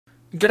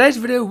In today's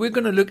video, we're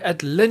going to look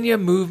at linear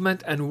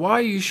movement and why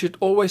you should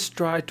always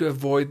try to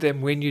avoid them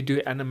when you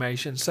do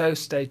animation, so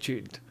stay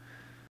tuned.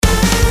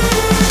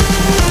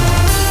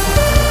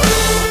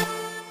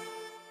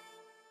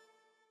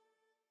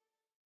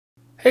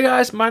 Hey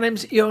guys, my name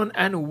is Eon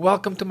and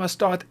welcome to my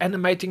Start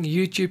Animating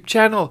YouTube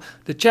channel.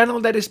 The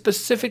channel that is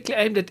specifically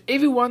aimed at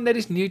everyone that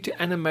is new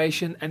to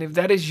animation, and if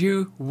that is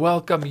you,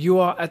 welcome. You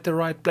are at the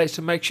right place,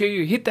 so make sure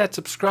you hit that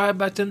subscribe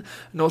button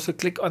and also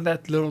click on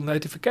that little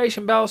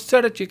notification bell so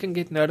that you can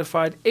get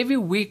notified every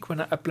week when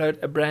I upload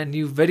a brand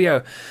new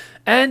video.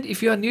 And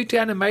if you are new to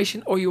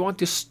animation or you want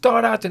to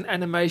start out in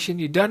animation,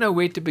 you don't know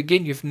where to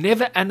begin, you've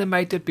never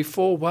animated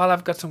before, well,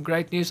 I've got some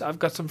great news. I've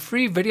got some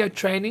free video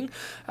training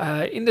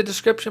in the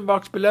description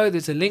box below.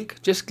 There's a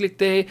link, just click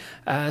there,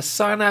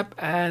 sign up,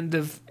 and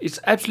it's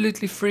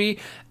absolutely free,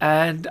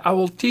 and I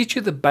will teach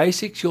you the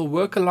basics. You'll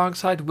work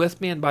alongside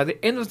with me, and by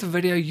the end of the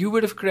video you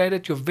would have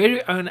created your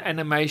very own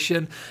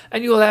animation,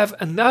 and you'll have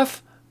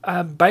enough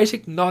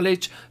basic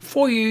knowledge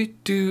for you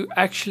to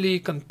actually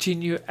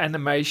continue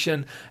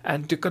animation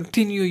and to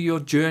continue your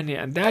journey,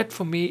 and that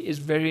for me is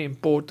very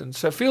important.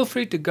 So feel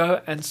free to go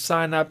and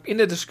sign up in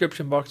the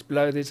description box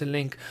below. There's a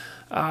link.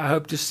 I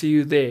hope to see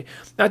you there.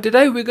 Now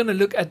today we're going to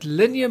look at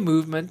linear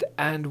movement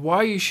and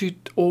why you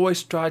should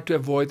always try to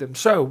avoid them.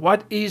 So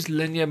what is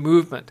linear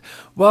movement?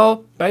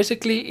 Well,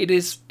 basically it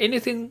is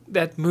anything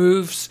that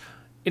moves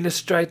in a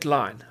straight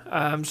line.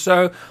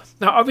 So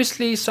now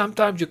obviously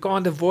sometimes you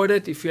can't avoid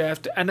it. If you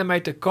have to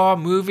animate a car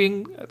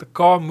moving, the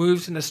car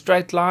moves in a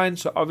straight line,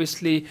 so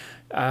obviously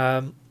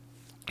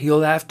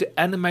you'll have to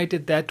animate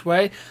it that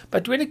way.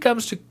 But when it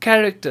comes to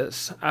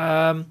characters,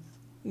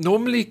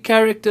 normally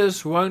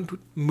characters won't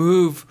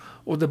move,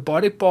 or the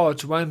body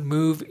parts won't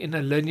move in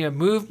a linear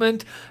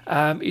movement.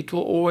 It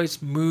will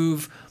always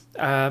move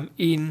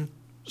in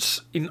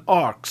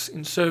arcs,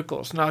 in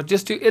circles. Now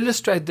just to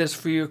illustrate this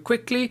for you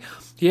quickly,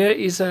 here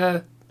is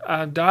a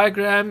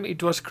diagram.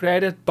 It was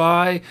created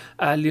by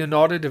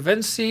Leonardo da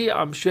Vinci.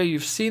 I'm sure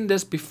you've seen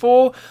this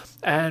before,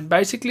 and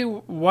basically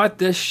what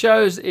this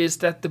shows is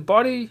that the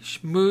body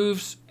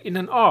moves in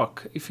an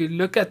arc. If you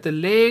look at the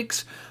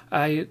legs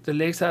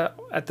are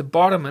at the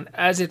bottom, and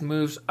as it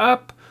moves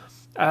up,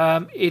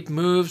 it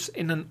moves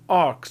in an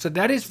arc. So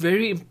that is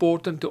very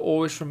important to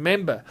always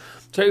remember.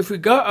 So if we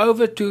go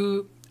over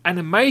to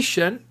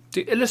animation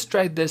to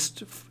illustrate this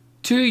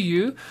to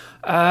you,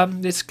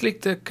 let's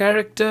click the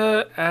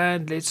character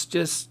and let's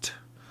just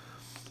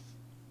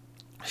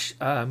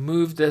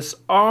move this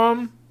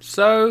arm.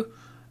 So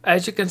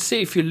as you can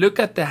see, if you look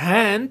at the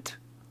hand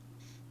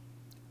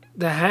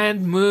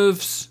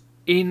moves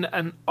in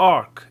an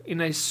arc,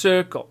 in a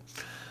circle.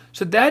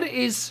 So that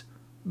is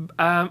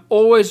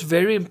always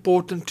very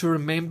important to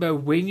remember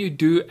when you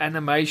do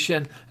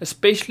animation,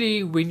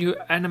 especially when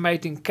you're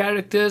animating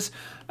characters.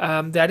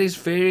 That is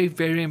very,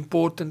 very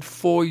important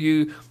for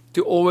you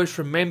to always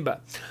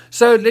remember.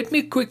 So let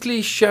me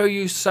quickly show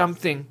you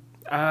something.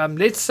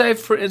 Let's say,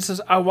 for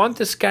instance, I want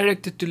this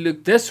character to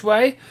look this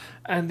way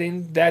and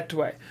then that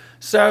way.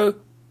 So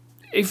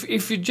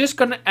if you're just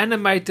going to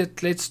animate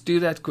it, let's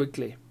do that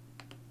quickly.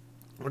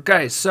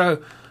 Okay,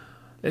 so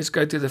let's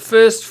go to the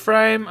first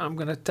frame. I'm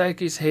going to take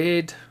his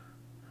head,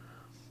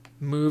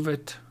 move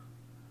it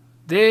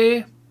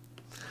there,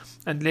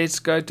 and let's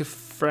go to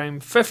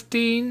frame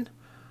 15,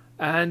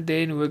 and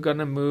then we're going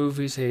to move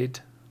his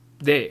head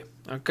there.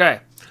 Okay,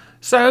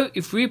 so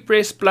if we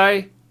press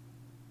play,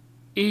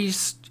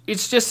 it's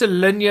just a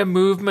linear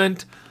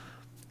movement.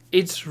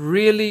 It's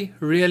really,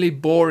 really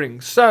boring.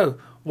 So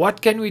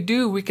what can we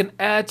do? We can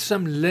add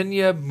some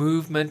linear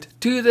movement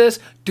to this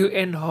to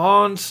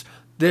enhance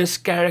this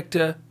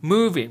character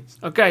moving.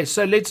 Okay,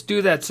 so let's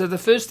do that. So the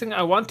first thing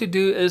I want to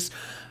do is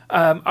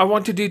I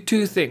want to do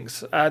two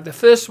things. The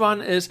first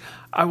one is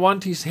I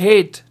want his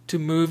head to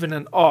move in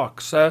an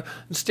arc. So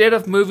instead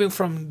of moving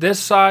from this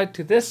side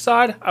to this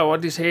side, I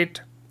want his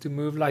head to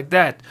move like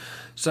that.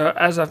 So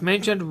as I've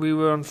mentioned, we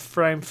were on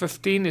frame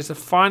 15 is the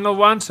final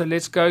one. So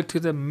let's go to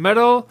the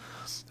middle.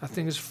 I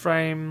think it's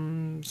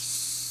frame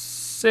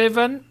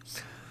 7.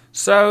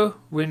 So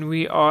when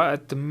we are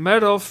at the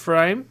middle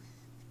frame,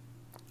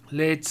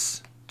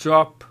 let's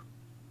drop,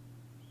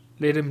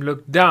 let him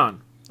look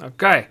down.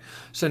 Okay,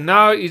 so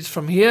now it's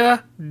from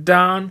here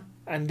down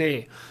and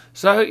there.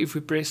 So if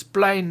we press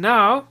play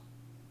now,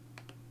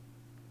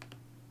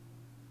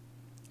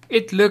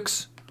 it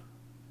looks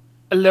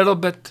a little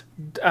bit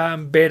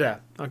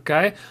better.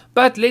 Okay,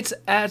 but let's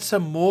add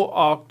some more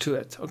arc to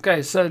it.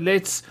 Okay, so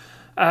let's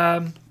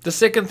the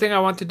second thing I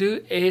want to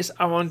do is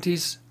I want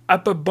his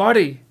upper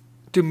body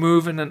to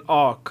move in an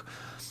arc.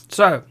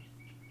 So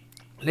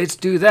let's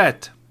do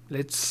that.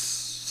 Let's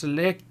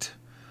select,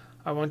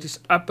 I want his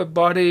upper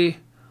body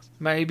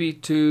maybe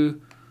to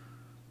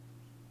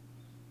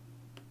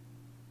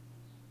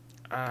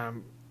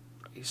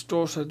his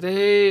torso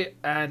there,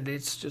 and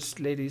let's just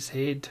let his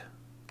head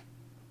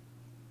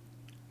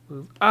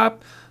move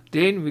up.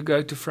 Then we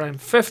go to frame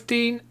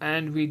 15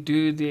 and we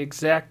do the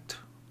exact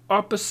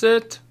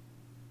opposite.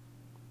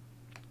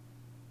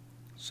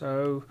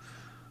 So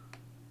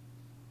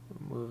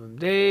Move him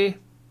there.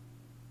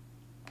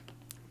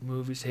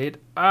 Move his head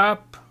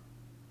up.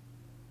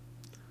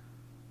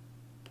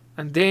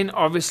 And then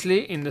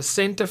obviously in the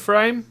center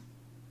frame,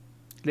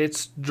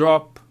 let's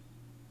drop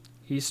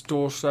his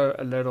torso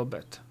a little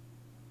bit.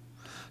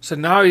 So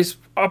now his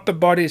upper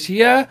body is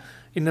here.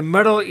 In the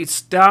middle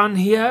it's down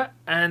here,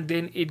 and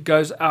then it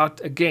goes out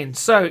again.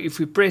 So if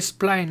we press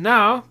play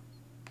now,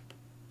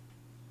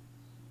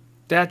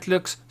 that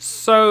looks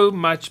so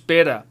much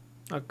better.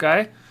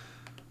 Okay,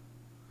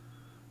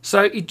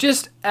 so it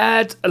just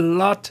adds a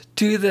lot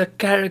to the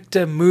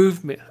character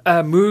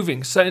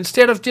moving. So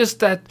instead of just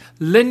that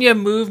linear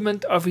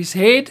movement of his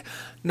head,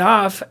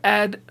 now I've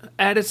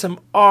added some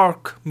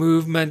arc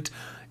movement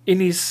in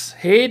his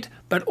head,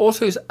 but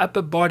also his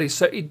upper body.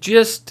 So it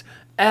just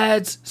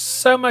adds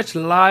so much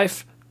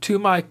life to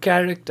my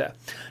character.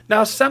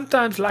 Now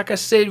sometimes, like I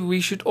said, we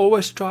should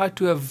always try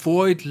to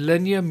avoid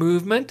linear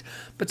movement,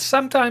 but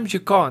sometimes you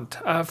can't.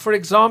 For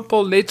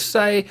example, let's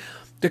say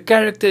the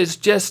character is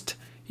just,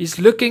 he's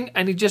looking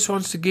and he just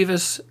wants to give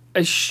us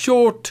a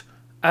short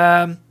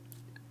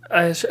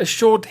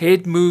short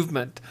head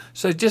movement.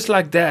 So just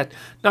like that.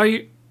 Now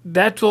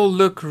that will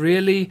look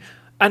really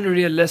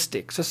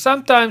unrealistic. So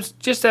sometimes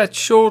just that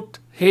short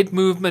head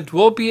movement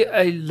will be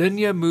a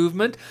linear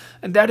movement,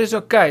 and that is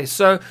okay.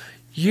 So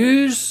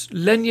use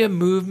linear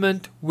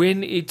movement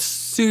when it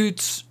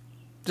suits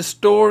the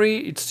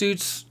story, it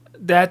suits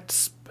that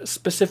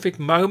specific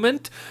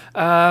moment,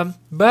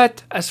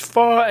 but as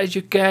far as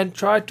you can,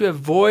 try to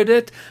avoid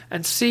it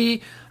and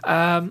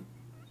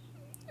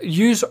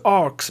use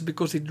arcs,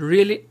 because it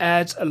really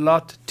adds a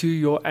lot to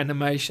your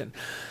animation.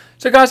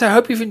 So guys, I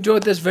hope you've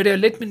enjoyed this video.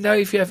 Let me know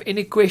if you have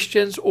any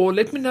questions, or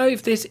let me know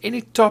if there's any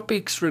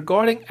topics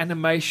regarding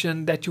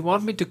animation that you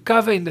want me to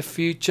cover in the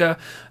future,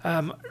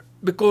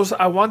 because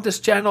I want this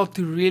channel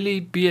to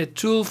really be a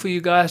tool for you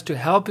guys, to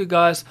help you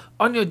guys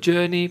on your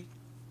journey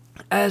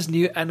as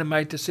new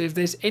animators. So if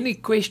there's any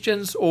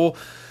questions or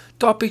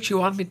topics you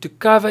want me to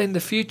cover in the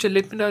future,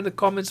 let me know in the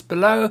comments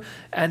below.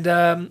 And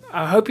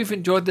I hope you've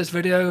enjoyed this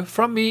video.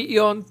 From me,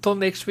 Eon, till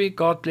next week,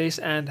 God bless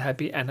and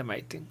happy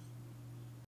animating.